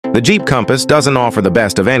The Jeep Compass doesn't offer the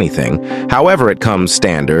best of anything, however it comes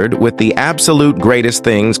standard with the absolute greatest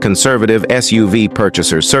things conservative SUV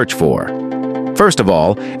purchasers search for. First of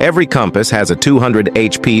all, every Compass has a 200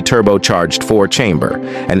 HP turbocharged 4-chamber,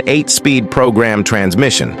 an 8-speed program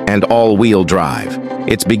transmission, and all-wheel drive.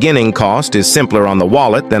 Its beginning cost is simpler on the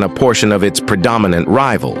wallet than a portion of its predominant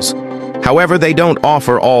rivals. However, they don't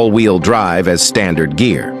offer all-wheel drive as standard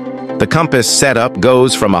gear. The Compass setup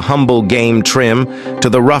goes from a humble game trim to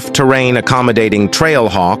the rough terrain accommodating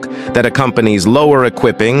Trailhawk that accompanies lower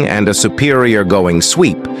equipping and a superior going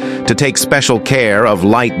sweep to take special care of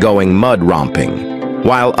light going mud romping.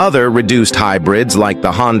 While other reduced hybrids like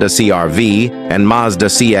the Honda CR-V and Mazda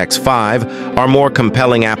CX-5 are more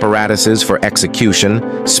compelling apparatuses for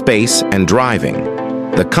execution, space, and driving,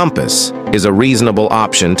 the Compass is a reasonable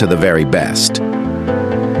option to the very best.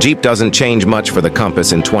 Jeep doesn't change much for the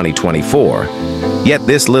Compass in 2024, yet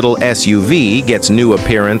this little SUV gets new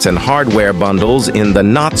appearance and hardware bundles in the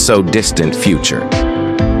not-so-distant future.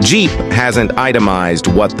 Jeep hasn't itemized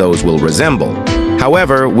what those will resemble.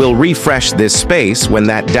 However, we'll refresh this space when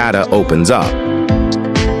that data opens up.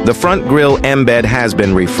 The front grille embed has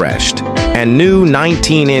been refreshed, and new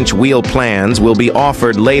 19-inch wheel plans will be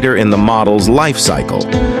offered later in the model's life cycle.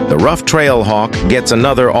 The rough Trailhawk gets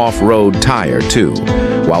another off-road tire, too,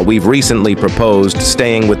 while we've recently proposed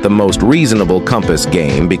staying with the most reasonable Compass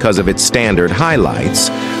game because of its standard highlights,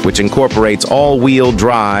 which incorporates all-wheel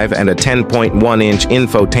drive and a 10.1-inch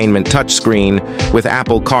infotainment touchscreen with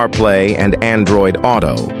Apple CarPlay and Android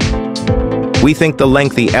Auto. We think the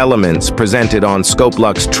lengthy elements presented on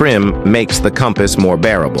Scopelux trim makes the Compass more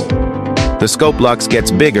bearable. The Scopelux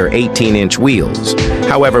gets bigger 18-inch wheels.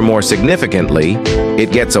 However, more significantly,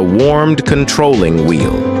 it gets a warmed controlling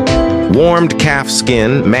wheel. Warmed calf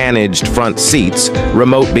skin, managed front seats,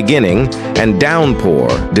 remote beginning, and downpour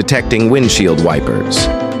detecting windshield wipers.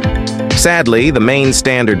 Sadly, the main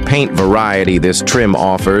standard paint variety this trim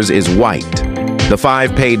offers is white. The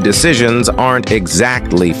 5 paid decisions aren't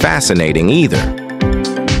exactly fascinating either.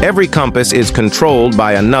 Every Compass is controlled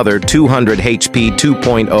by another 200 HP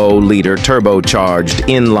 2.0-liter turbocharged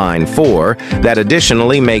inline-4 that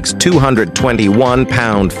additionally makes 221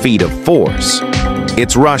 pound-feet of force.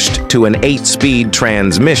 It's rushed to an 8-speed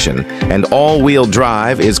transmission, and all-wheel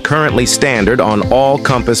drive is currently standard on all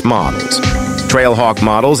Compass models. Trailhawk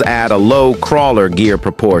models add a low crawler gear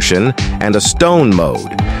proportion and a stone mode,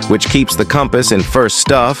 which keeps the Compass in first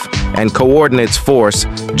stuff and coordinates force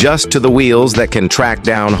just to the wheels that can track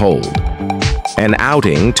down hold. An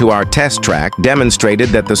outing to our test track demonstrated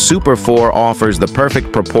that the Super 4 offers the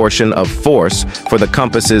perfect proportion of force for the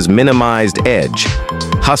Compass's minimized edge,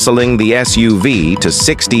 hustling the SUV to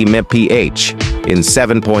 60 mph in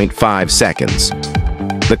 7.5 seconds.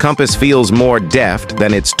 The Compass feels more deft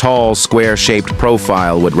than its tall, square-shaped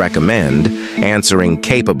profile would recommend, answering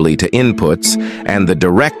capably to inputs, and the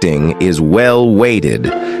directing is well-weighted,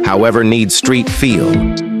 however needs street feel.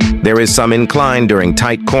 There is some incline during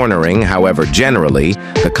tight cornering, however generally,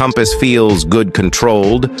 the Compass feels good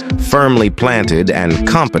controlled, firmly planted, and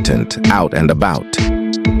competent out and about.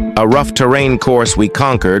 A rough terrain course we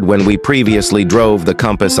conquered when we previously drove the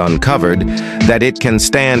Compass uncovered that it can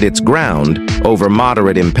stand its ground over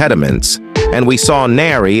moderate impediments, and we saw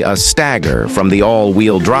nary a stagger from the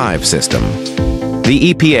all-wheel drive system.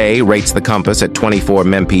 The EPA rates the Compass at 24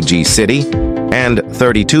 mpg city and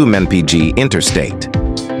 32 mpg interstate,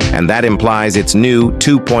 and that implies its new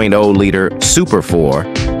 2.0-liter Super 4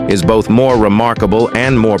 is both more remarkable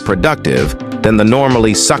and more productive than the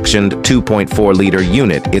normally suctioned 2.4-liter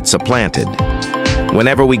unit it supplanted.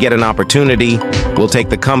 Whenever we get an opportunity, we'll take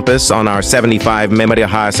the Compass on our 75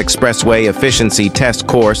 mph expressway efficiency test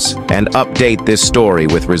course and update this story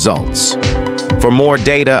with results. For more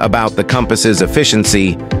data about the Compass's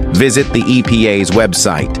efficiency, visit the EPA's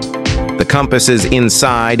website. The Compass's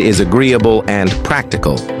inside is agreeable and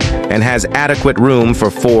practical, and has adequate room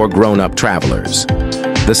for 4 grown-up travelers.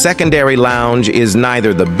 The secondary lounge is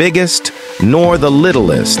neither the biggest nor the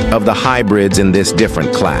littlest of the hybrids in this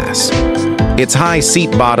different class. Its high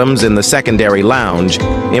seat bottoms in the secondary lounge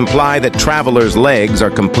imply that travelers' legs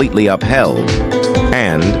are completely upheld,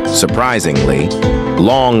 and, surprisingly,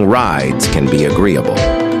 long rides can be agreeable.